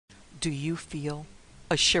Do you feel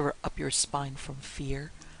a shiver up your spine from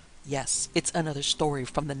fear? Yes, it's another story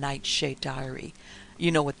from the Nightshade diary.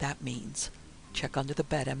 You know what that means. Check under the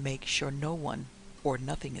bed and make sure no one or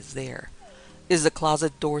nothing is there. Is the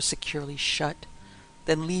closet door securely shut?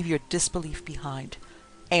 Then leave your disbelief behind.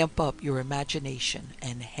 Amp up your imagination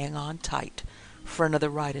and hang on tight for another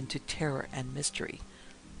ride into terror and mystery.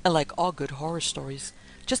 And like all good horror stories,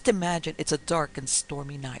 just imagine it's a dark and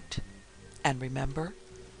stormy night. And remember,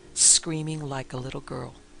 screaming like a little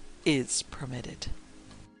girl is permitted.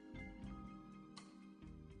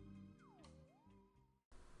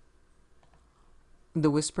 The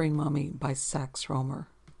Whispering Mummy by Sax Rohmer.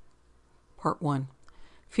 Part 1.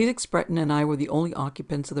 Felix Breton and I were the only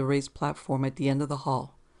occupants of the raised platform at the end of the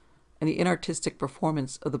hall, and the inartistic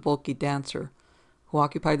performance of the bulky dancer who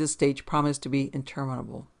occupied the stage promised to be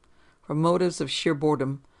interminable. From motives of sheer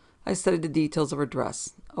boredom, I studied the details of her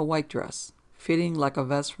dress, a white dress, fitting like a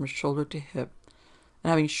vest from shoulder to hip, and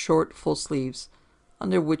having short, full sleeves,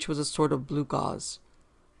 under which was a sort of blue gauze.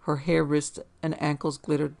 Her hair, wrists, and ankles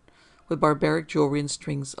glittered with barbaric jewelry and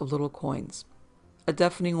strings of little coins. A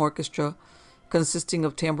deafening orchestra, consisting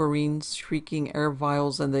of tambourines, shrieking air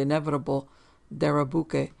viols, and the inevitable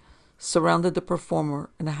darabuke, surrounded the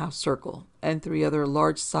performer in a half circle, and three other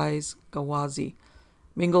large-sized gawazi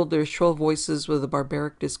mingled their shrill voices with the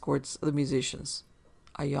barbaric discords of the musicians.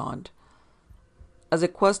 I yawned. As a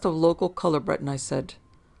quest of local color, Breton, I said,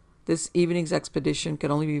 this evening's expedition can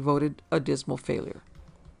only be voted a dismal failure.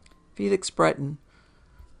 Felix Breton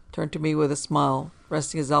turned to me with a smile,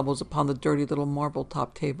 resting his elbows upon the dirty little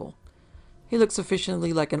marble-topped table. He looked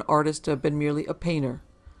sufficiently like an artist to have been merely a painter,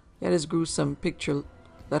 yet his gruesome picture,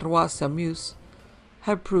 Le Roi s'amuse,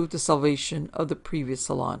 had proved the salvation of the previous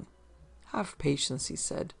salon. Have patience, he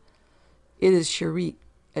said. It is Cherie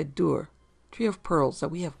et Dur, Tree of Pearls, that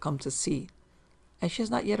we have come to see, and she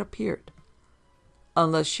has not yet appeared.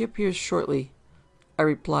 Unless she appears shortly, I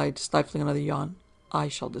replied, stifling another yawn, I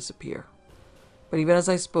shall disappear. But even as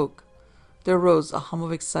I spoke, there arose a hum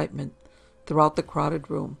of excitement throughout the crowded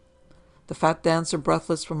room. The fat dancer,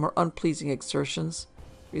 breathless from her unpleasing exertions,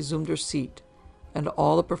 resumed her seat, and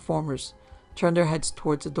all the performers turned their heads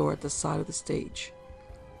towards the door at the side of the stage.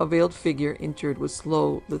 A veiled figure entered with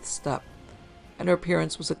slow, lithe step, and her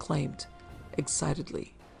appearance was acclaimed,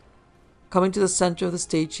 excitedly. Coming to the center of the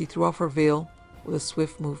stage, she threw off her veil with a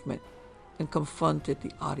swift movement, and confronted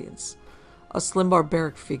the audience, a slim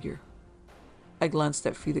barbaric figure. I glanced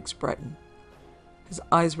at Felix Breton. His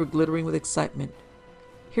eyes were glittering with excitement.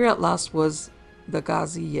 Here at last was the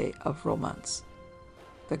Gazille of romance,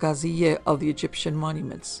 the Gazille of the Egyptian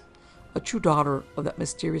monuments, a true daughter of that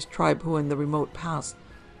mysterious tribe who in the remote past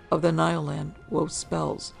of the Nile land wove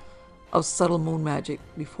spells of subtle moon magic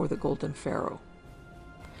before the golden pharaoh.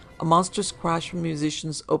 A monstrous crash from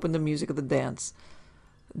musicians opened the music of the dance,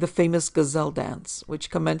 the famous gazelle dance,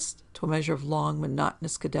 which commenced to a measure of long,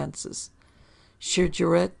 monotonous cadences.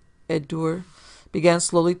 Shirjuret Edur began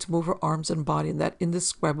slowly to move her arms and body in that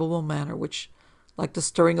indescribable manner which, like the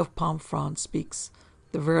stirring of palm fronds, speaks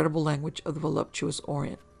the veritable language of the voluptuous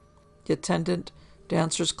Orient. The attendant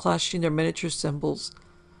dancers clashing their miniature cymbals,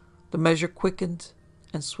 the measure quickened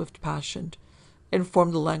and swift-passioned,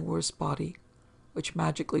 informed the languorous body, which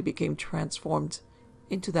magically became transformed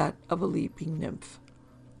into that of a leaping nymph,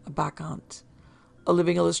 a bacchant, a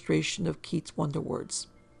living illustration of Keats' wonder words.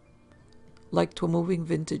 Like to a moving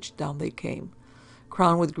vintage, down they came,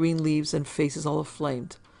 crowned with green leaves and faces all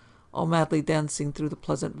aflamed, all madly dancing through the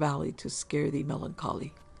pleasant valley to scare thee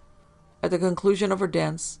melancholy. At the conclusion of her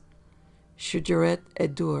dance, Shujeret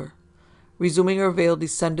Edur, resuming her veil,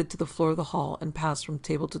 descended to the floor of the hall and passed from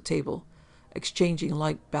table to table, exchanging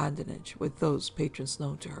light badinage with those patrons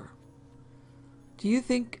known to her. Do you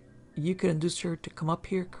think you could induce her to come up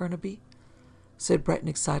here, Carnaby? Said Breton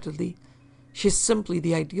excitedly. She is simply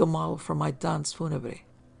the ideal model for my danse funèbre.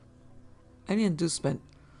 Any inducement,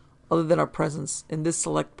 other than our presence in this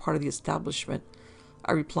select part of the establishment,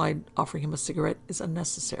 I replied, offering him a cigarette, is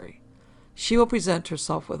unnecessary. She will present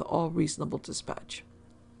herself with all reasonable dispatch.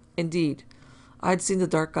 Indeed, I had seen the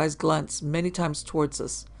dark eyes glance many times towards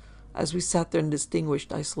us as we sat there in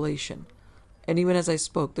distinguished isolation, and even as I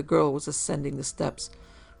spoke, the girl was ascending the steps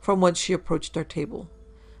from whence she approached our table,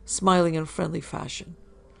 smiling in friendly fashion.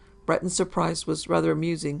 Breton's surprise was rather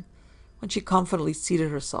amusing when she confidently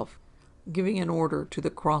seated herself, giving an order to the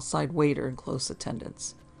cross-eyed waiter in close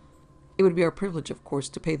attendance. It would be our privilege, of course,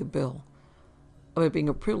 to pay the bill. Of it being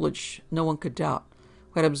a privilege, no one could doubt,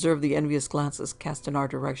 who had observed the envious glances cast in our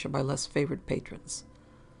direction by less favored patrons.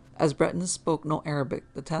 As Breton spoke no Arabic,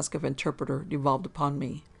 the task of interpreter devolved upon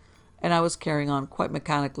me, and I was carrying on quite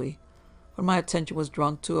mechanically when my attention was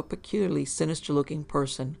drawn to a peculiarly sinister-looking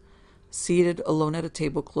person seated alone at a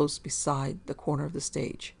table close beside the corner of the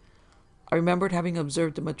stage. I remembered having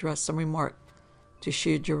observed him address some remark to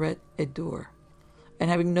Shijeret Edur, and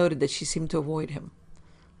having noted that she seemed to avoid him.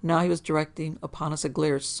 Now he was directing upon us a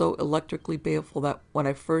glare so electrically baleful that when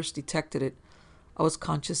I first detected it, I was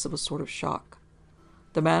conscious of a sort of shock.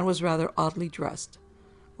 The man was rather oddly dressed,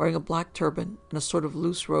 wearing a black turban and a sort of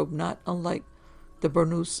loose robe not unlike the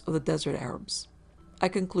burnous of the desert Arabs. I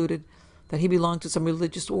concluded that he belonged to some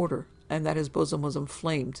religious order, and that his bosom was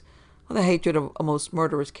inflamed with a hatred of a most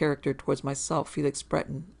murderous character towards myself, Felix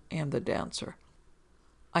Breton, and the dancer.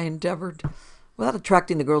 I endeavored, without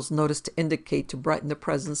attracting the girl's notice, to indicate to Breton the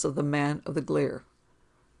presence of the man of the glare.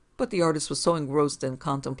 But the artist was so engrossed in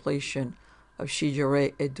contemplation of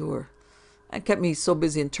Shijeret Edur, and kept me so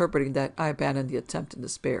busy interpreting, that I abandoned the attempt in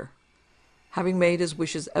despair. Having made his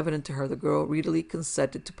wishes evident to her, the girl readily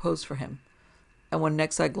consented to pose for him, and when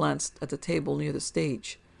next I glanced at the table near the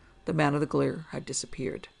stage, the man of the glare had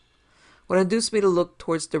disappeared. What induced me to look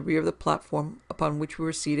towards the rear of the platform upon which we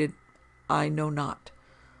were seated, I know not,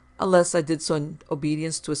 unless I did so in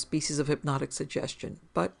obedience to a species of hypnotic suggestion.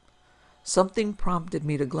 But something prompted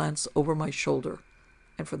me to glance over my shoulder,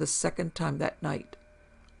 and for the second time that night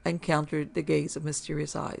I encountered the gaze of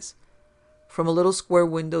mysterious eyes. From a little square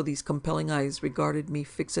window these compelling eyes regarded me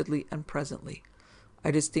fixedly, and presently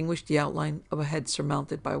I distinguished the outline of a head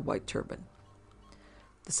surmounted by a white turban.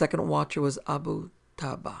 The second watcher was Abu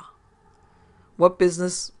Taba. What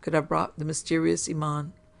business could have brought the mysterious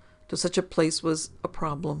Iman to such a place was a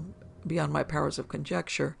problem beyond my powers of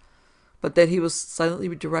conjecture, but that he was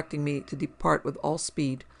silently directing me to depart with all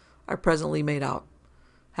speed, I presently made out.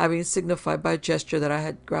 Having signified by a gesture that I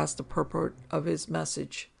had grasped the purport of his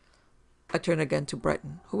message, I turned again to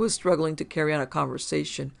Breton, who was struggling to carry on a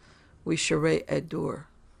conversation with Shijeret Edur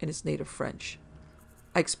in his native French.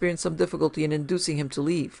 I experienced some difficulty in inducing him to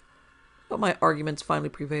leave, but my arguments finally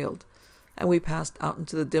prevailed, and we passed out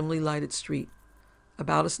into the dimly lighted street.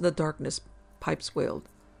 About us in the darkness, pipes wailed,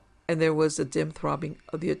 and there was the dim throbbing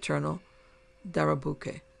of the eternal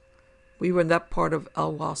Darabuke. We were in that part of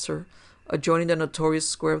Al-Wasser adjoining the notorious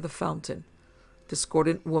square of the fountain.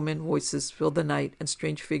 Discordant woman voices filled the night, and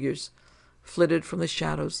strange figures flitted from the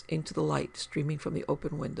shadows into the light streaming from the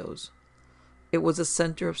open windows. It was the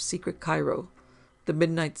center of secret Cairo, the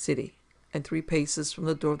midnight city, and 3 paces from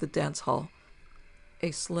the door of the dance hall, a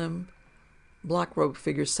slim, black-robed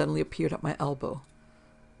figure suddenly appeared at my elbow,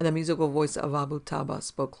 and the musical voice of Abu Taba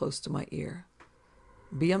spoke close to my ear.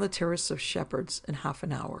 "Be on the terrace of Shepherds in half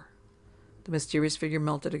an hour." The mysterious figure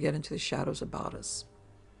melted again into the shadows about us.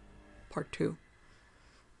 Part 2.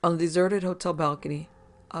 On the deserted hotel balcony,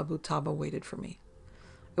 Abu Taba waited for me.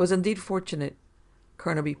 "It was indeed fortunate,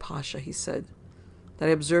 Carnaby Pasha," he said, "that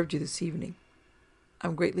I observed you this evening." "I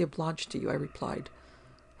am greatly obliged to you," I replied,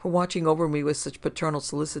 "for watching over me with such paternal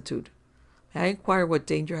solicitude. May I inquire what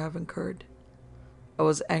danger I have incurred?" I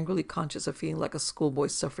was angrily conscious of feeling like a schoolboy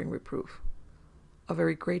suffering reproof. "A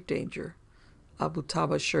very great danger," Abu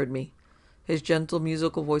Taba assured me, his gentle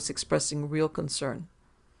musical voice expressing real concern.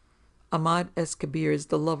 "Ahmad es-Kabir is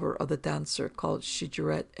the lover of the dancer called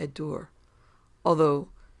Shijeret Edur, although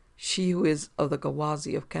she who is of the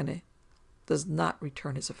Gawazi of Kenne does not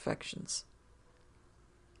return his affections."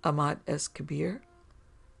 "Ahmad es-Kabir?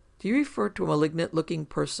 Do you refer to a malignant-looking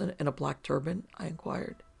person in a black turban?" I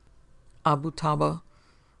inquired. Abu Taba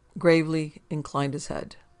gravely inclined his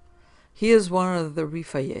head. "He is one of the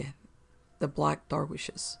Rifaye, the black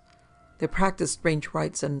darwishes. They practice strange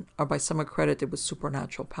rites and are by some accredited with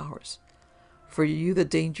supernatural powers. For you the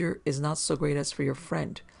danger is not so great as for your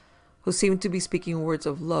friend, who seemed to be speaking words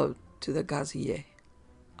of love to the Gaziye."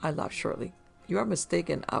 I laughed shortly. "You are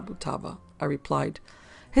mistaken, Abu Taba," I replied.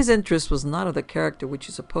 "His interest was not of the character which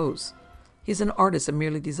you suppose. He is an artist and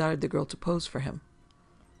merely desired the girl to pose for him."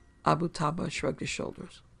 Abu Taba shrugged his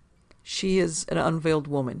shoulders. "She is an unveiled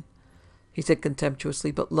woman," he said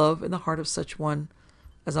contemptuously, "but love in the heart of such one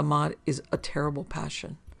as Ahmad is a terrible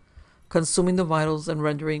passion, consuming the vitals and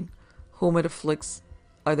rendering whom it afflicts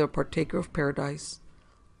either a partaker of paradise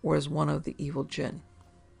or as one of the evil jinn."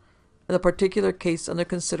 "In the particular case under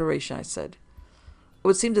consideration," I said, "it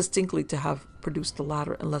would seem distinctly to have produced the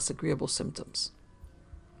latter and less agreeable symptoms."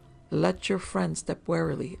 "Let your friend step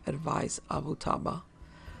warily," advised Abu Taba,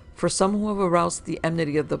 "for some who have aroused the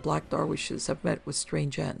enmity of the black darwishes have met with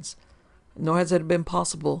strange ends, nor has it been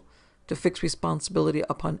possible to fix responsibility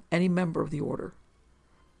upon any member of the order.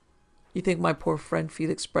 You think my poor friend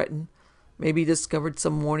Felix Breton may be discovered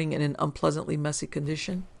some morning in an unpleasantly messy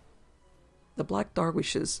condition?" "The black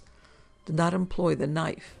darwishes do not employ the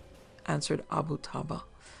knife," answered Abu Taba.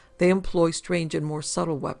 They employ strange and more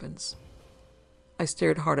subtle weapons. I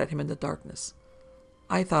stared hard at him in the darkness.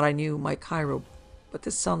 I thought I knew my Cairo, but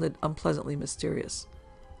this sounded unpleasantly mysterious.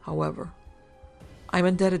 However, I'm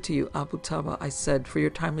indebted to you, Abu Taba, I said, for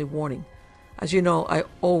your timely warning. As you know, I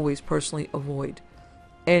always personally avoid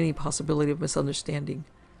any possibility of misunderstanding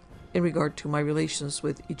in regard to my relations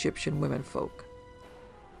with Egyptian womenfolk.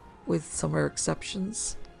 With some rare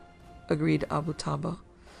exceptions, agreed Abu Taba,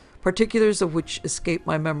 particulars of which escape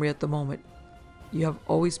my memory at the moment. You have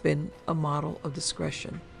always been a model of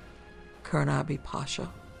discretion, Kurnabi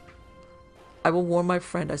Pasha. I will warn my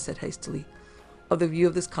friend, I said hastily, of the view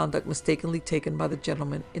of this conduct mistakenly taken by the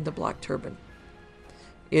gentleman in the black turban.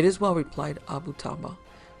 It is well, replied Abu Taba.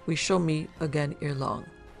 We shall meet again ere long.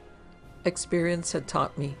 Experience had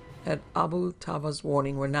taught me that Abu Taba's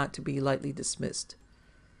warning were not to be lightly dismissed,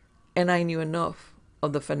 and I knew enough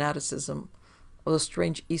of the fanaticism of the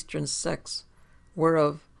strange Eastern sects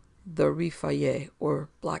whereof the Rifaye, or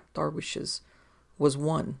Black Dervishes, was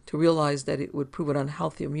one, to realize that it would prove an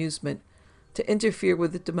unhealthy amusement to interfere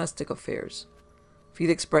with the domestic affairs.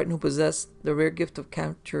 Felix Breton, who possessed the rare gift of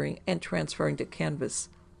capturing and transferring to canvas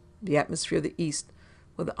the atmosphere of the East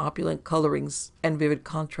with the opulent colorings and vivid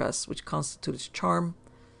contrasts which constitute its charm,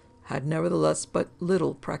 had nevertheless but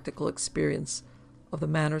little practical experience of the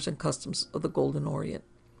manners and customs of the Golden Orient.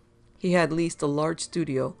 He had leased a large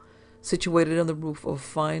studio situated on the roof of a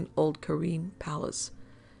fine old Cairene palace,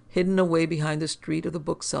 hidden away behind the street of the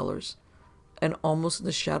booksellers, and almost in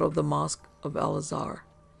the shadow of the mosque of Al-Azhar.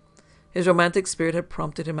 His romantic spirit had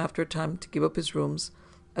prompted him after a time to give up his rooms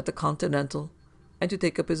at the Continental and to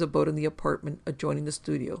take up his abode in the apartment adjoining the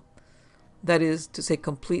studio. That is to say,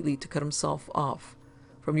 completely to cut himself off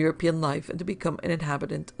from European life and to become an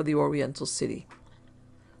inhabitant of the Oriental city.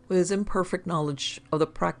 With his imperfect knowledge of the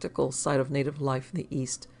practical side of native life in the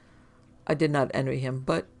East, I did not envy him,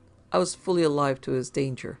 but I was fully alive to his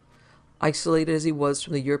danger, isolated as he was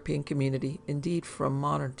from the European community, indeed from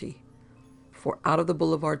modernity. For out of the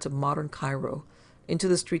boulevards of modern Cairo into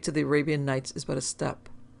the streets of the Arabian Nights is but a step,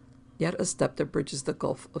 yet a step that bridges the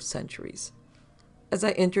gulf of centuries. As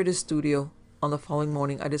I entered his studio on the following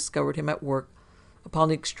morning, I discovered him at work upon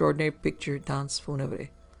the extraordinary picture Danse Funèbre.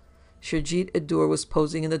 Shirjit Edur was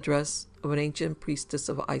posing in the dress of an ancient priestess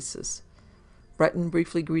of Isis. Breton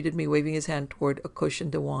briefly greeted me, waving his hand toward a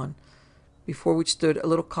cushioned divan, before which stood a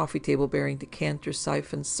little coffee table bearing decanters,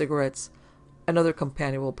 siphons, cigarettes, and other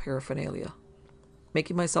companionable paraphernalia.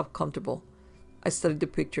 Making myself comfortable, I studied the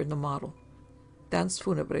picture and the model. Danse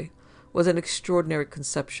Funèbre was an extraordinary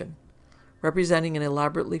conception, representing an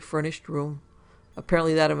elaborately furnished room,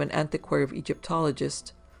 apparently that of an antiquary or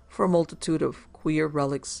Egyptologist, for a multitude of queer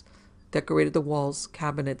relics decorated the walls,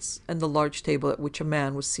 cabinets, and the large table at which a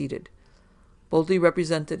man was seated. Boldly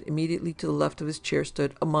represented immediately to the left of his chair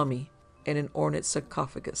stood a mummy in an ornate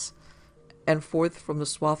sarcophagus, and forth from the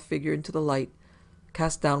swathed figure into the light,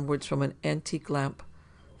 cast downwards from an antique lamp,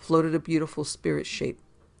 floated a beautiful spirit shape,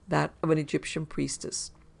 that of an Egyptian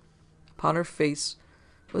priestess. Upon her face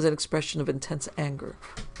was an expression of intense anger,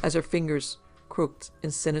 as her fingers crooked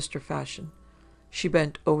in sinister fashion. She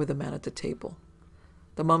bent over the man at the table.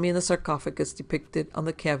 The mummy in the sarcophagus depicted on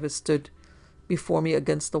the canvas stood before me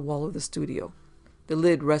against the wall of the studio, the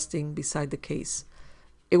lid resting beside the case.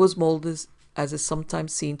 It was molded, as is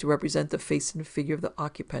sometimes seen, to represent the face and figure of the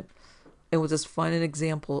occupant, and was as fine an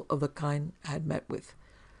example of the kind I had met with.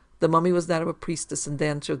 The mummy was that of a priestess and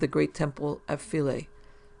dancer of the great temple at Philae,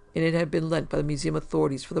 and it had been lent by the museum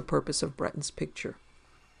authorities for the purpose of Breton's picture.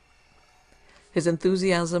 His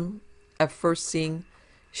enthusiasm at first seeing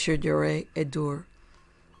Shirjit Edur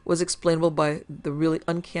was explainable by the really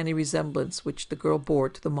uncanny resemblance which the girl bore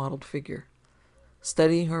to the modeled figure.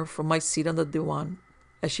 Studying her from my seat on the divan,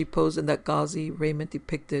 as she posed in that gauzy raiment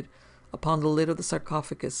depicted upon the lid of the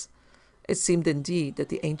sarcophagus, it seemed indeed that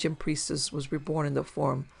the ancient priestess was reborn in the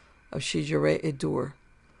form of Shirjit Edur,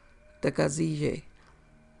 the Gazije.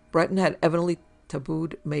 Breton had evidently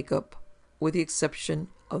tabooed makeup, with the exception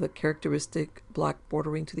of the characteristic black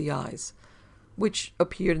bordering to the eyes, which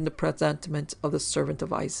appeared in the presentment of the servant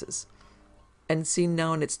of Isis, and seen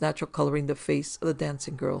now in its natural coloring, the face of the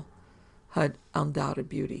dancing girl had undoubted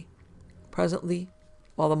beauty. Presently,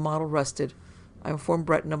 while the model rested, I informed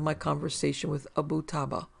Breton of my conversation with Abu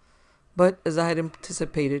Taba, but, as I had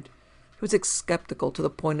anticipated, he was skeptical to the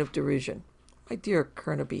point of derision. "My dear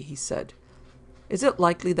Kurnabi," he said, "is it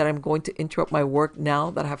likely that I am going to interrupt my work now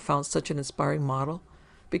that I have found such an inspiring model,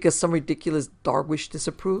 because some ridiculous darwish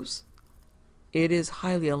disapproves?" "It is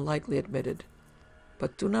highly unlikely," admitted,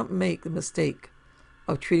 "but do not make the mistake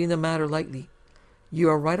of treating the matter lightly. You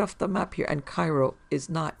are right off the map here, and Cairo is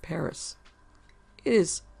not Paris." "It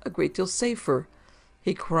is A great deal safer,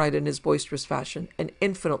 he cried in his boisterous fashion, and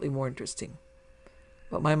infinitely more interesting.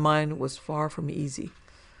 But my mind was far from easy,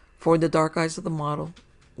 for in the dark eyes of the model,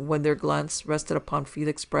 when their glance rested upon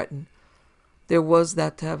Felix Breton, there was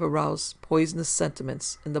that to have aroused poisonous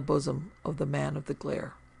sentiments in the bosom of the man of the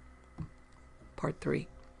glare. Part 3.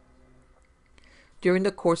 During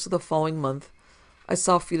the course of the following month, I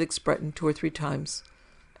saw Felix Breton 2 or 3 times,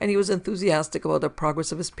 and he was enthusiastic about the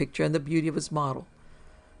progress of his picture and the beauty of his model.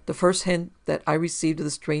 The first hint that I received of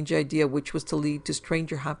the strange idea which was to lead to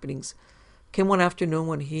stranger happenings came one afternoon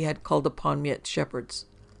when he had called upon me at Shepherd's.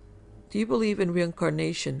 "Do you believe in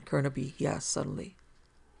reincarnation, Carnaby?" he asked suddenly.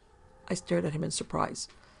 I stared at him in surprise.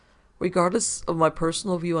 "Regardless of my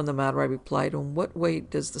personal view on the matter," I replied, "in what way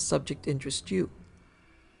does the subject interest you?"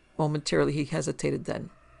 Momentarily he hesitated then.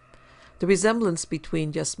 "The resemblance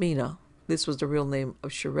between Jasmina," this was the real name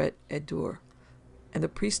of Charette Edur, "and the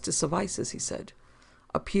priestess of Isis," he said,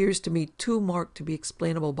 "appears to me too marked to be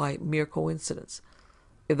explainable by mere coincidence.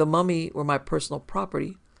 If the mummy were my personal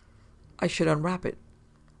property, I should unwrap it.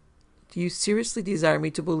 Do you seriously desire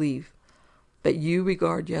me to believe that you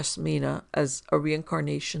regard Jasmina as a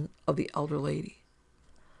reincarnation of the elder lady?"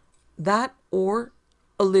 "That or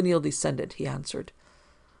a lineal descendant," he answered.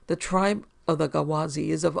 "The tribe of the Gawazi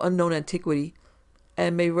is of unknown antiquity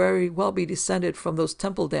and may very well be descended from those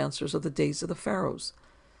temple dancers of the days of the pharaohs.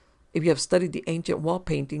 If you have studied the ancient wall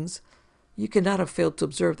paintings, you cannot have failed to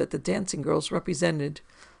observe that the dancing girls represented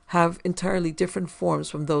have entirely different forms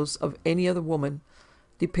from those of any other woman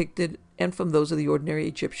depicted and from those of the ordinary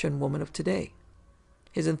Egyptian woman of today."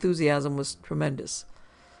 His enthusiasm was tremendous.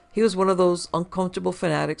 He was one of those uncomfortable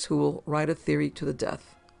fanatics who will ride a theory to the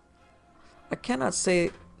death. "I cannot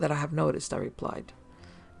say that I have noticed," I replied.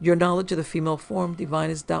 "Your knowledge of the female form divine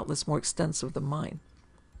is doubtless more extensive than mine."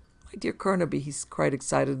 "My dear Carnaby," he cried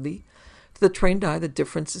excitedly, "to the trained eye the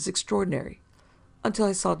difference is extraordinary. Until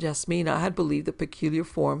I saw Jasmina, I had believed the peculiar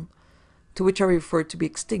form to which I referred to be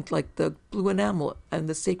extinct, like the blue enamel and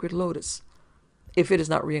the sacred lotus. If it is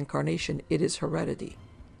not reincarnation, it is heredity."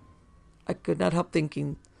 I could not help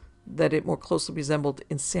thinking that it more closely resembled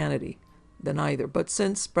insanity than either, but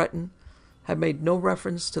since Breton had made no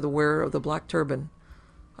reference to the wearer of the black turban,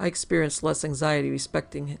 I experienced less anxiety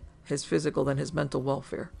respecting his physical than his mental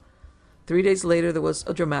welfare. 3 days later there was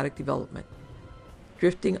a dramatic development.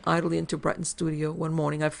 Drifting idly into Breton's studio, one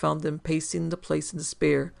morning I found him pacing the place in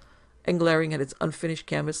despair and glaring at its unfinished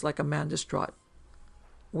canvas like a man distraught.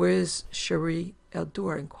 "Where is Cherie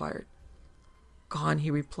Eldur?" I inquired. "Gone," he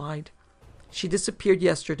replied. "She disappeared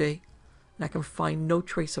yesterday, and I can find no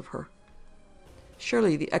trace of her."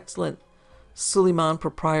 "Surely the excellent Suleiman,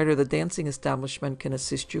 proprietor of the dancing establishment, can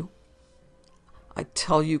assist you." "I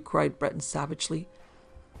tell you," cried Breton savagely,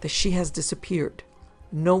 "that she has disappeared.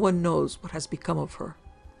 No one knows what has become of her."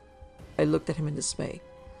 I looked at him in dismay.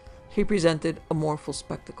 He presented a mournful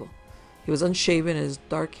spectacle. He was unshaven and his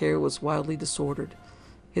dark hair was wildly disordered.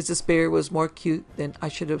 His despair was more acute than I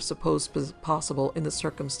should have supposed possible in the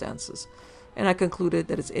circumstances, and I concluded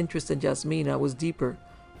that his interest in Jasmina was deeper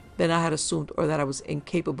than I had assumed, or that I was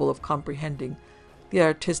incapable of comprehending the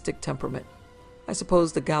artistic temperament. I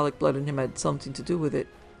suppose the Gallic blood in him had something to do with it,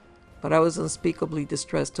 but I was unspeakably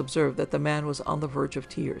distressed to observe that the man was on the verge of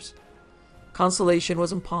tears. Consolation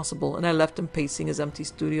was impossible, and I left him pacing his empty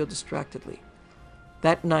studio distractedly.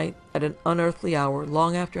 That night, at an unearthly hour,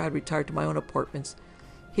 long after I had retired to my own apartments,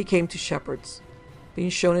 he came to Shepherd's, being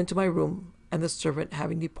shown into my room, and the servant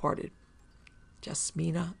having departed.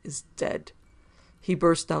 "Jasmina is dead," he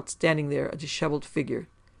burst out, standing there, a disheveled figure,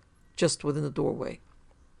 just within the doorway.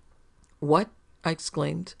 "What?" I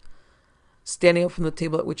exclaimed, standing up from the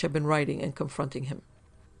table at which I had been writing and confronting him.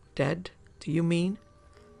 "Dead? Do you mean?"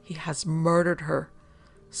 "He has murdered her,"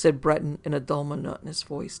 said Breton in a dull, monotonous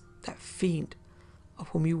voice. "That fiend of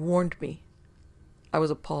whom you warned me." I was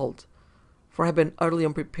appalled, for I had been utterly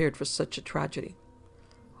unprepared for such a tragedy.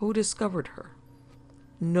 "Who discovered her?"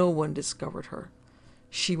 "No one discovered her.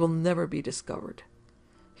 She will never be discovered.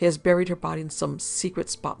 He has buried her body in some secret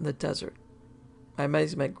spot in the desert." My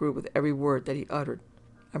amazement grew with every word that he uttered,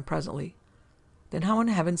 and presently, "Then how in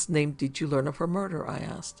heaven's name did you learn of her murder?" I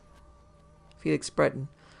asked. Felix Breton,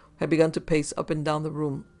 who had begun to pace up and down the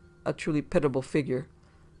room, a truly pitiable figure,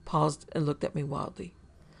 paused and looked at me wildly.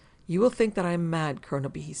 "You will think that I am mad,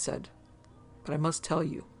 Carnaby," he said, "but I must tell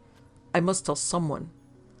you. I must tell someone.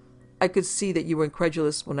 I could see that you were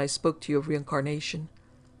incredulous when I spoke to you of reincarnation,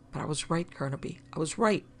 but I was right, Carnaby. I was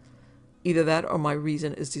right. Either that or my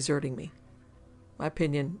reason is deserting me." My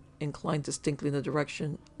opinion inclined distinctly in the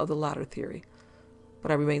direction of the latter theory,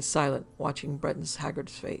 but I remained silent, watching Breton's haggard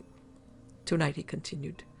fate. "Tonight," he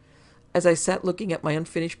continued, As I sat looking at my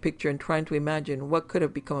unfinished picture and trying to imagine what could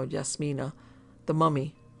have become of Jasmina, the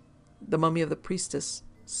mummy of the priestess,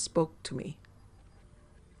 spoke to me.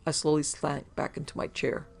 I slowly slank back into my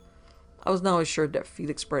chair. I was now assured that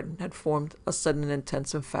Felix Breton had formed a sudden and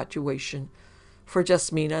intense infatuation for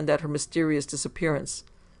Jasmina and that her mysterious disappearance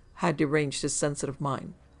had deranged his sensitive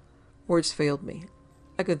mind. Words failed me.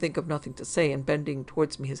 I could think of nothing to say, and bending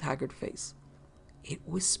towards me his haggard face. "It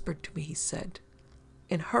whispered to me," he said,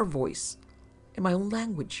 "in her voice, in my own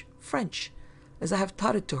language, French, as I have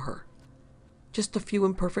taught it to her. Just a few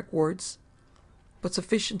imperfect words, but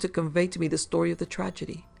sufficient to convey to me the story of the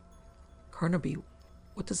tragedy. Carnaby,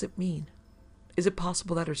 what does it mean? Is it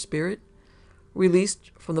possible that her spirit,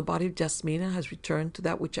 released from the body of Jasmina, has returned to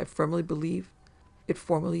that which I firmly believe it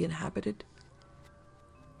formerly inhabited?"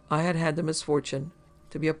 I had had the misfortune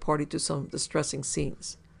to be a party to some distressing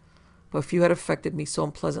scenes, but few had affected me so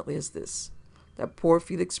unpleasantly as this. That poor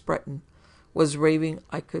Felix Breton was raving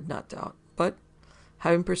I could not doubt, but,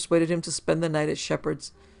 having persuaded him to spend the night at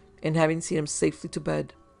Shepherd's, and having seen him safely to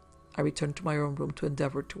bed, I returned to my own room to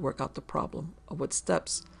endeavor to work out the problem of what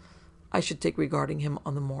steps I should take regarding him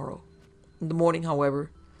on the morrow. In the morning,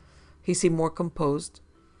 however, he seemed more composed,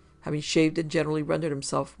 having shaved and generally rendered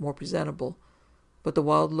himself more presentable, but the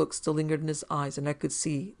wild look still lingered in his eyes, and I could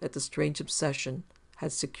see that the strange obsession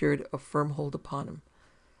had secured a firm hold upon him.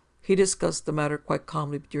 He discussed the matter quite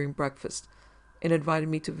calmly during breakfast, and invited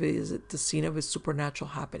me to visit the scene of his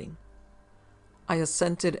supernatural happening. I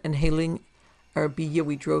assented, and hailing Arabilla,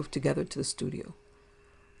 we drove together to the studio.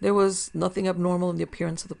 There was nothing abnormal in the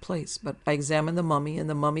appearance of the place, but I examined the mummy and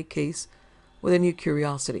the mummy case with a new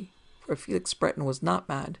curiosity, for Felix Breton was not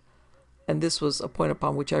mad, and this was a point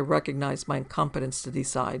upon which I recognized my incompetence to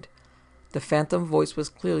decide. The phantom voice was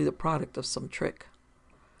clearly the product of some trick.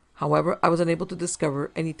 However, I was unable to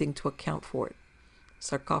discover anything to account for it. The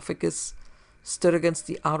sarcophagus stood against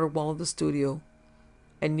the outer wall of the studio,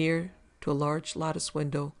 and near to a large lattice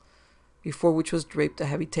window, before which was draped a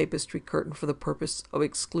heavy tapestry curtain for the purpose of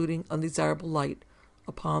excluding undesirable light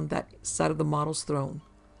upon that side of the model's throne.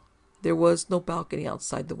 There was no balcony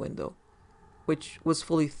outside the window, which was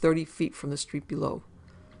fully 30 feet from the street below.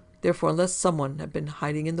 Therefore, unless someone had been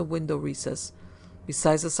hiding in the window recess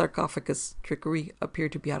besides the sarcophagus, trickery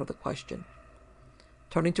appeared to be out of the question.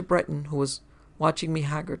 Turning to Breton, who was watching me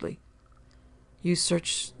haggardly, "You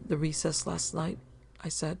searched the recess last night?" I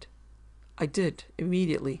said. "I did,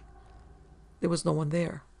 immediately. There was no one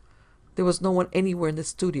there. There was no one anywhere in the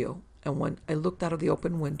studio, and when I looked out of the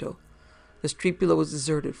open window, the street below was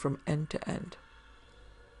deserted from end to end.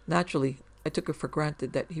 Naturally, I took it for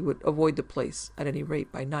granted that he would avoid the place, at any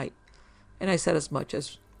rate by night, and I said as much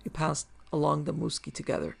as we passed along the Musky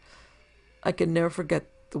together. I can never forget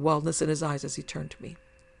the wildness in his eyes as he turned to me.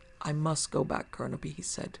 "I must go back, Carnaby," he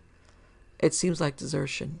said. "It seems like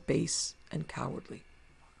desertion, base and cowardly."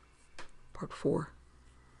 Part 4.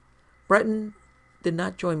 Breton did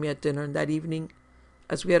not join me at dinner that evening,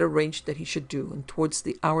 as we had arranged that he should do, and towards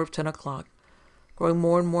the hour of 10 o'clock, growing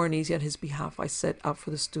more and more uneasy on his behalf, I set out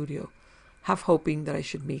for the studio, half hoping that I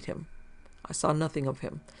should meet him. I saw nothing of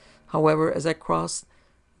him, however, as I crossed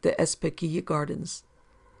the Espequilla Gardens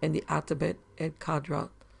and the Atabet El Khadra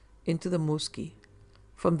into the Musky.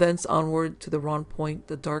 From thence onward to the Rond Point,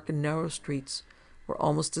 the dark and narrow streets were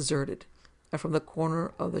almost deserted, and from the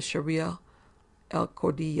corner of the Sharia El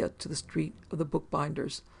Cordilla to the street of the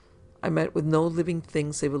bookbinders, I met with no living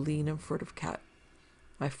thing save a lean and furtive cat.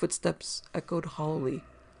 My footsteps echoed hollowly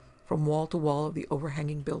from wall to wall of the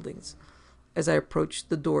overhanging buildings, as I approached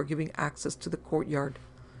the door giving access to the courtyard,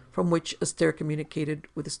 from which a stair communicated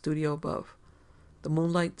with the studio above. The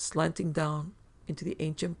moonlight slanting down into the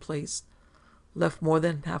ancient place left more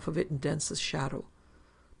than half of it in densest shadow,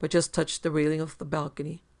 but just touched the railing of the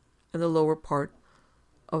balcony and the lower part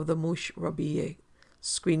of the Mushrabiyeh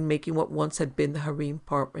screen, making what once had been the harem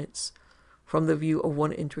apartments from the view of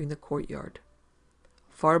one entering the courtyard.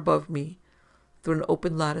 Far above me, through an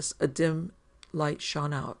open lattice, a dim light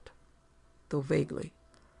shone out, though vaguely.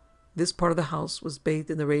 This part of the house was bathed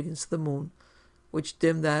in the radiance of the moon, which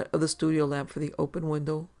dimmed that of the studio lamp, for the open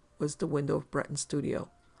window was the window of Breton's studio.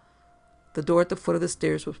 The door at the foot of the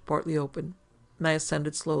stairs was partly open, and I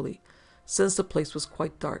ascended slowly, since the place was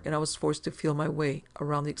quite dark, and I was forced to feel my way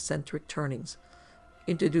around the eccentric turnings,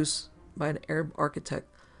 introduced by an Arab architect,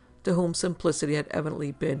 to whom simplicity had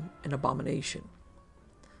evidently been an abomination.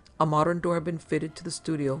 A modern door had been fitted to the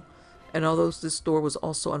studio, and although this door was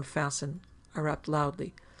also unfastened, I rapped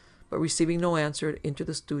loudly, but receiving no answer, entered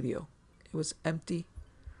the studio. It was empty.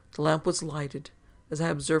 The lamp was lighted, as I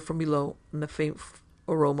observed from below, and the faint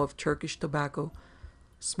aroma of Turkish tobacco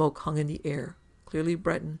smoke hung in the air. Clearly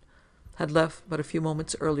Breton had left but a few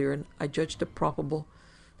moments earlier, and I judged it probable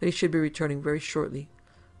that he should be returning very shortly,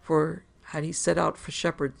 for had he set out for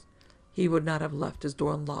Shepherd's, he would not have left his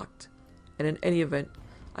door unlocked, and in any event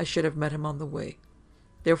I should have met him on the way.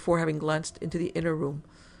 Therefore, having glanced into the inner room,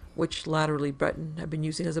 which latterly Breton had been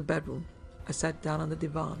using as a bedroom, I sat down on the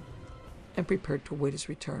divan and prepared to await his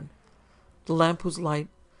return. The lamp whose light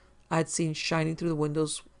I had seen shining through the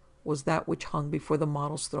windows was that which hung before the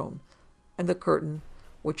model's throne, and the curtain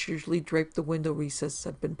which usually draped the window recess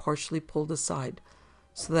had been partially pulled aside,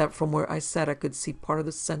 so that from where I sat I could see part of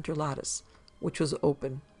the center lattice, which was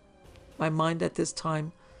open. My mind at this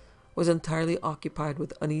time was entirely occupied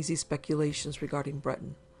with uneasy speculations regarding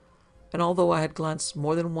Breton, and although I had glanced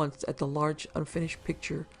more than once at the large unfinished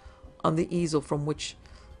picture on the easel from which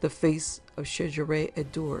the face of Chejere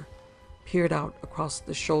Edur peered out across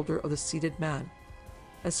the shoulder of the seated man,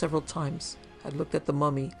 and several times had looked at the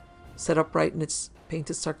mummy set upright in its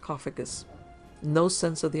painted sarcophagus, no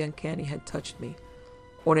sense of the uncanny had touched me,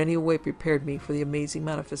 or in any way prepared me for the amazing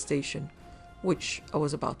manifestation which I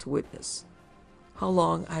was about to witness. How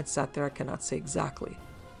long I had sat there I cannot say exactly,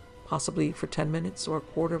 possibly for 10 minutes or a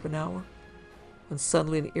quarter of an hour, when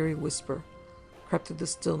suddenly an eerie whisper crept through the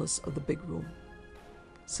stillness of the big room.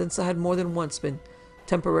 Since I had more than once been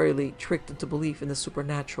temporarily tricked into belief in the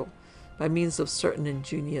supernatural by means of certain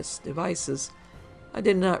ingenious devices, I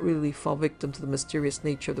did not really fall victim to the mysterious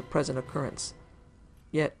nature of the present occurrence.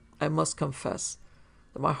 Yet I must confess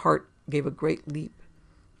that my heart gave a great leap,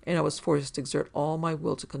 and I was forced to exert all my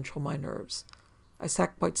will to control my nerves. I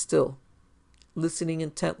sat quite still, listening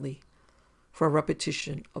intently for a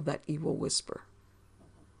repetition of that evil whisper.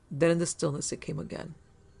 Then in the stillness it came again.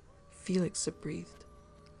 "Felix," it breathed,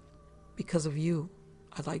 "because of you,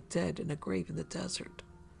 I lie dead in a grave in the desert.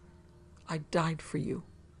 I died for you,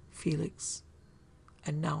 Felix,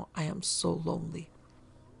 and now I am so lonely."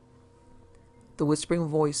 The whispering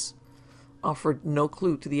voice offered no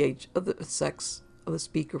clue to the age of the sex of the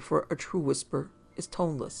speaker, for a true whisper is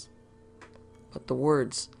toneless. But the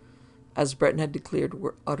words, as Breton had declared,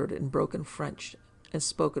 were uttered in broken French and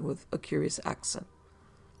spoken with a curious accent.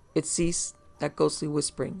 It ceased, that ghostly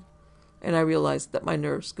whispering, and I realized that my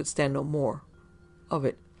nerves could stand no more of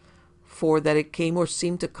it, for that it came or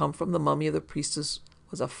seemed to come from the mummy of the priestess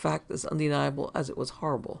was a fact as undeniable as it was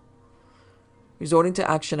horrible. Resorting to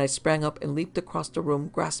action, I sprang up and leaped across the room,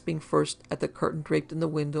 grasping first at the curtain draped in the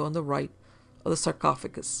window on the right of the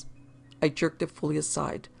sarcophagus. I jerked it fully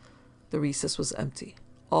aside. The recess was empty.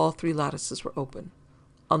 All 3 lattices were open,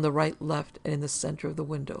 on the right, left, and in the center of the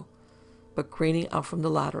window. But craning out from the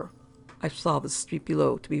latter, I saw the street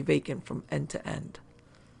below to be vacant from end to end.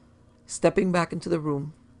 Stepping back into the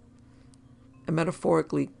room, and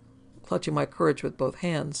metaphorically clutching my courage with both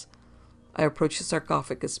hands, I approached the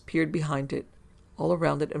sarcophagus, peered behind it, all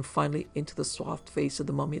around it, and finally into the soft face of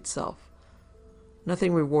the mummy itself.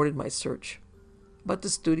 Nothing rewarded my search, but the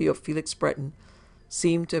studio of Felix Breton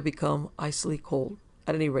seemed to have become icily cold.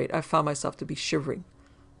 At any rate, I found myself to be shivering,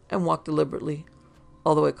 and walked deliberately,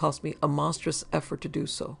 although it cost me a monstrous effort to do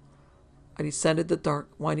so. I descended the dark,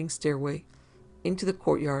 winding stairway into the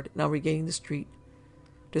courtyard, now regaining the street,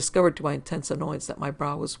 discovered to my intense annoyance that my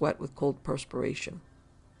brow was wet with cold perspiration.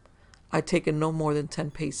 I had taken no more than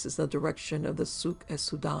 10 paces in the direction of the Souk es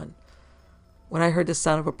Soudan, when I heard the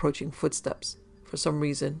sound of approaching footsteps. For some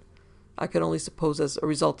reason, I could only suppose as a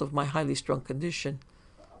result of my highly strung condition,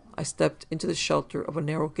 I stepped into the shelter of a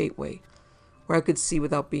narrow gateway, where I could see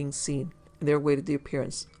without being seen, and there awaited the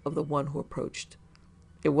appearance of the one who approached.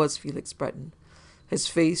 It was Felix Breton, his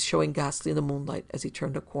face showing ghastly in the moonlight as he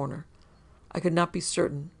turned a corner. I could not be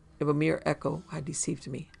certain if a mere echo had deceived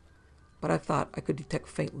me, but I thought I could detect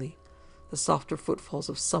faintly the softer footfalls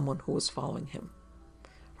of someone who was following him.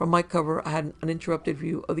 From my cover I had an uninterrupted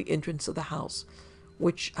view of the entrance of the house,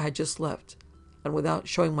 which I had just left, and without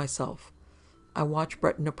showing myself, I watched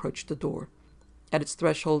Breton approach the door. At its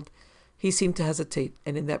threshold, he seemed to hesitate,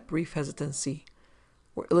 and in that brief hesitancy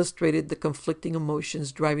were illustrated the conflicting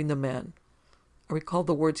emotions driving the man. I recalled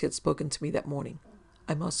the words he had spoken to me that morning.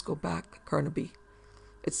 "I must go back, Carnaby.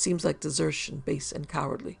 It seems like desertion, base and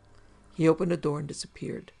cowardly." He opened the door and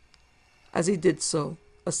disappeared. As he did so,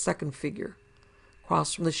 a second figure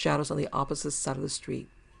crossed from the shadows on the opposite side of the street,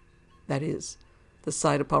 that is, the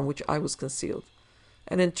side upon which I was concealed,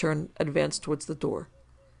 and in turn advanced towards the door.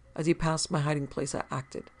 As he passed my hiding place, I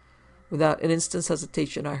acted. Without an instant's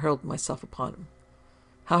hesitation, I hurled myself upon him.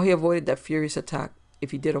 How he avoided that furious attack,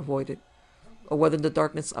 if he did avoid it, or whether in the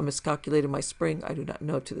darkness I miscalculated my spring, I do not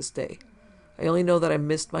know to this day. I only know that I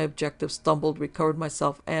missed my objective, stumbled, recovered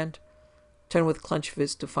myself, and turned with clenched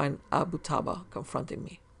fist to find Abu Taba confronting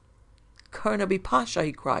me. "Carnaby Pasha!"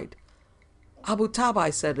 he cried. Abu Taba, I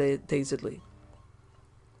said dazedly.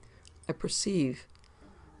 I perceive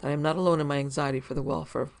that I am not alone in my anxiety for the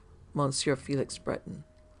welfare of Monsieur Felix Breton.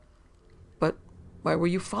 But why were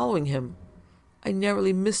you following him? I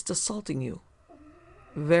narrowly missed assaulting you.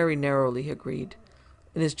 Very narrowly, he agreed,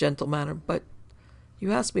 in his gentle manner. But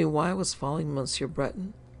you asked me why I was following Monsieur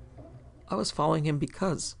Breton. I was following him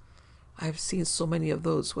because I have seen so many of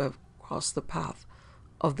those who have crossed the path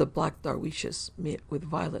of the Black Darwishes meet with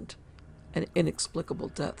violent and inexplicable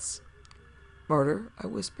deaths. Murder, I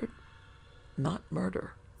whispered. Not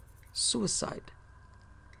murder. Suicide.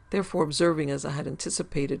 Therefore, observing, as I had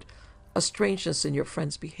anticipated, a strangeness in your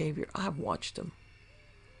friend's behavior, I have watched him.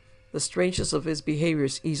 The strangeness of his behavior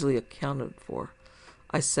is easily accounted for,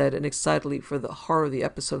 I said, and excitedly, for the horror of the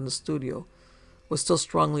episode in the studio was still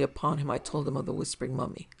strongly upon him, I told him of the whispering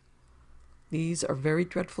mummy. These are very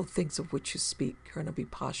dreadful things of which you speak,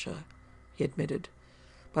 Kurnaby Pasha, he admitted,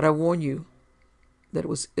 but I warn you that it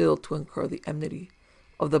was ill to incur the enmity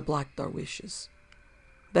of the Black Darwishes.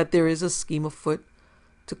 That there is a scheme afoot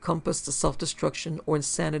to compass the self-destruction or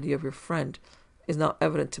insanity of your friend is now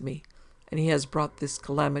evident to me, and he has brought this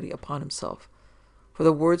calamity upon himself. For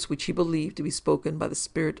the words which he believed to be spoken by the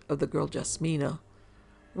spirit of the girl Jasmina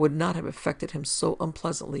would not have affected him so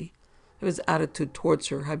unpleasantly if his attitude towards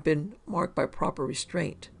her had been marked by proper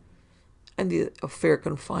restraint, and the affair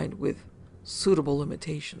confined with suitable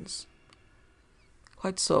limitations.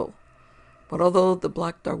 Quite so. But although the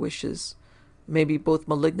Black Darwishes may be both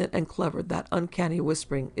malignant and clever, that uncanny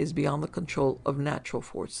whispering is beyond the control of natural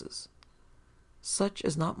forces. Such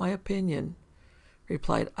is not my opinion,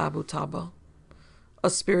 replied Abu Taba. A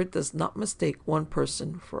spirit does not mistake one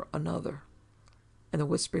person for another. And the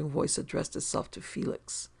whispering voice addressed itself to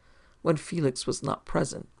Felix, when Felix was not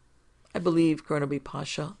present. I believe, Kurnaby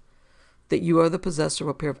Pasha, that you are the possessor of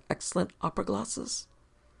a pair of excellent opera glasses.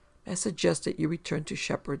 I suggest that you return to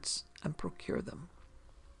Shepherd's and procure them.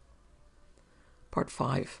 Part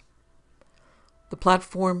 5. The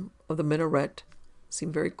platform of the minaret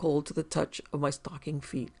seemed very cold to the touch of my stocking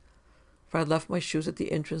feet, for I had left my shoes at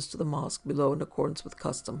the entrance to the mosque below in accordance with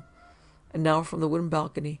custom, and now from the wooden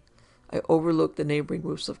balcony I overlooked the neighboring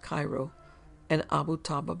roofs of Cairo, and Abu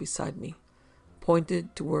Taba beside me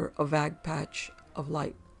pointed to where a vague patch of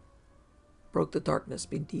light broke the darkness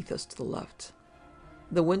beneath us to the left.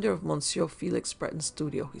 The window of Monsieur Felix Breton's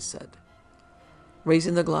studio, he said.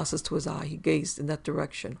 Raising the glasses to his eye, he gazed in that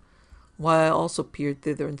direction, while I also peered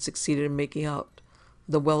thither and succeeded in making out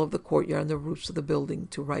the well of the courtyard and the roofs of the building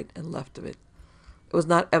to right and left of it. It was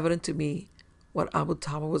not evident to me what Abu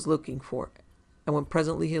Taba was looking for, and when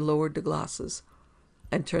presently he lowered the glasses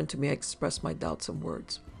and turned to me, I expressed my doubts in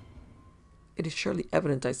words. It is surely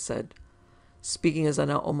evident, I said, speaking as I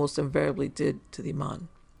now almost invariably did to the Imam,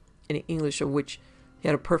 in English of which he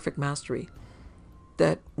had a perfect mastery,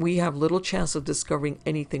 that we have little chance of discovering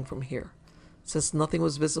anything from here, since nothing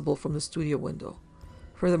was visible from the studio window.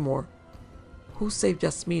 Furthermore, who save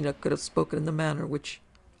Jasmina could have spoken in the manner which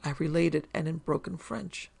I have related and in broken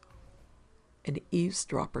French? An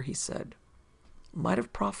eavesdropper, he said, might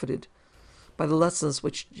have profited by the lessons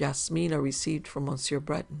which Jasmina received from Monsieur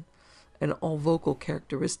Breton, and all vocal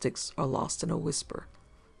characteristics are lost in a whisper.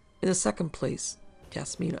 In the second place,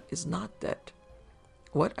 Jasmina is not dead.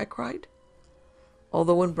 What? I cried.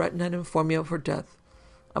 Although when Breton had informed me of her death,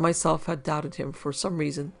 I myself had doubted him. For some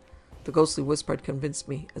reason, the ghostly whisper had convinced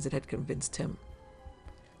me as it had convinced him.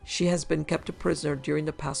 She has been kept a prisoner during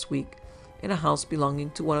the past week in a house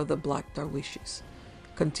belonging to one of the Black Darwishes,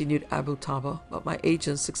 continued Abu Taba, but my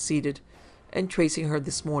agents succeeded in tracing her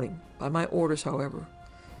this morning. By my orders, however,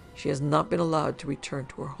 she has not been allowed to return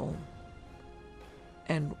to her home.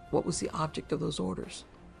 And what was the object of those orders?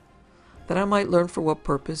 That I might learn for what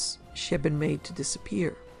purpose she had been made to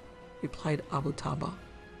disappear, replied Abu Taba,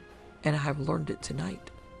 and I have learned it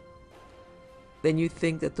tonight. Then you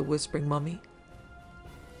think that the whispering mummy?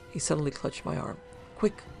 He suddenly clutched my arm.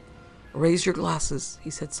 Quick, raise your glasses, he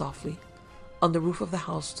said softly. On the roof of the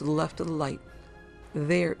house to the left of the light,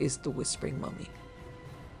 there is the whispering mummy.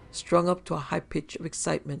 Strung up to a high pitch of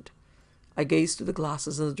excitement, I gazed through the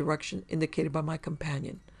glasses in the direction indicated by my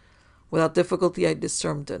companion. Without difficulty I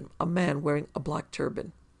discerned then a man wearing a black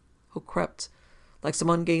turban, who crept like some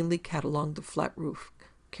ungainly cat along the flat roof,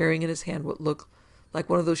 carrying in his hand what looked like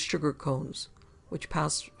one of those sugar cones which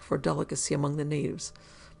pass for delicacy among the natives,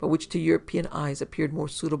 but which to European eyes appeared more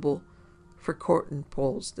suitable for curtain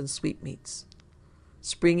poles than sweetmeats.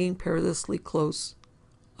 Springing perilously close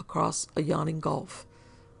across a yawning gulf,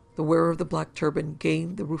 the wearer of the black turban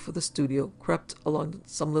gained the roof of the studio, crept along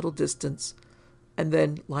some little distance, and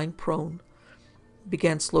then, lying prone,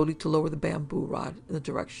 began slowly to lower the bamboo rod in the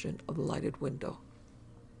direction of the lighted window.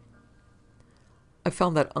 I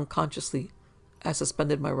found that unconsciously I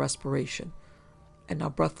suspended my respiration, and now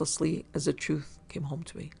breathlessly as the truth came home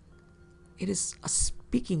to me. "It is a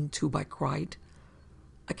speaking tube," I cried.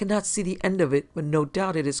 "I cannot see the end of it, but no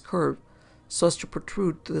doubt it is curved so as to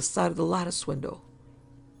protrude through the side of the lattice window.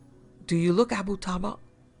 Do you look, Abu Taba?"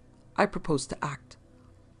 I proposed to act.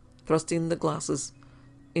 Thrusting the glasses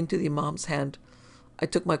into the Imam's hand, I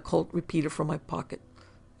took my Colt repeater from my pocket,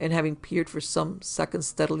 and having peered for some seconds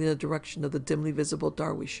steadily in the direction of the dimly visible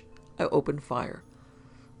Darwish, I opened fire.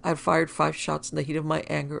 I had fired 5 shots in the heat of my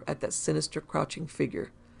anger at that sinister crouching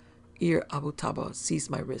figure. Ere Abu Taba seized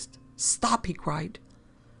my wrist. "Stop!" he cried.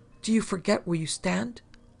 "Do you forget where you stand?"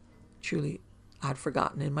 Truly, I had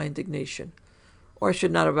forgotten in my indignation, or I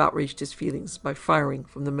should not have outraged his feelings by firing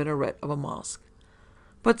from the minaret of a mosque.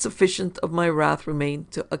 But sufficient of my wrath remained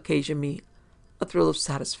to occasion me a thrill of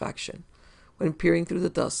satisfaction, when peering through the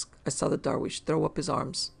dusk, I saw the Darwish throw up his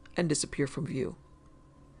arms and disappear from view.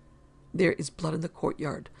 "There is blood in the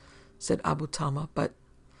courtyard," said Abu Tama, "but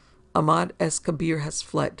Ahmad es Kabir has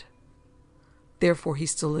fled. Therefore he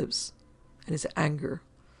still lives, and his anger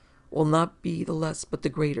will not be the less but the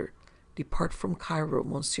greater. Depart from Cairo,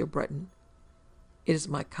 Monsieur Breton. It is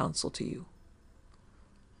my counsel to you."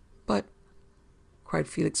 "But," cried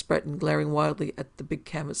Felix Breton, glaring wildly at the big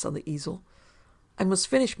canvas on the easel, "I must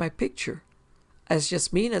finish my picture. As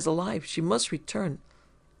Jasmine is alive, she must return,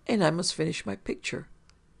 and I must finish my picture."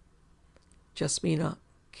 "Jasmina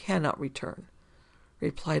cannot return,"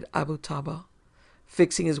 replied Abu Taba,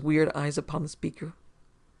 fixing his weird eyes upon the speaker.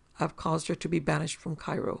 "I have caused her to be banished from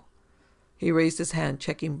Cairo." He raised his hand,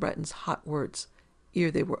 checking Breton's hot words ere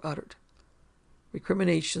they were uttered.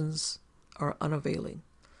 "Recriminations are unavailing.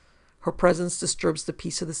 Her presence disturbs the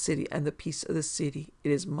peace of the city, and the peace of the city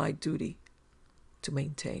it is my duty to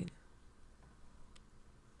maintain."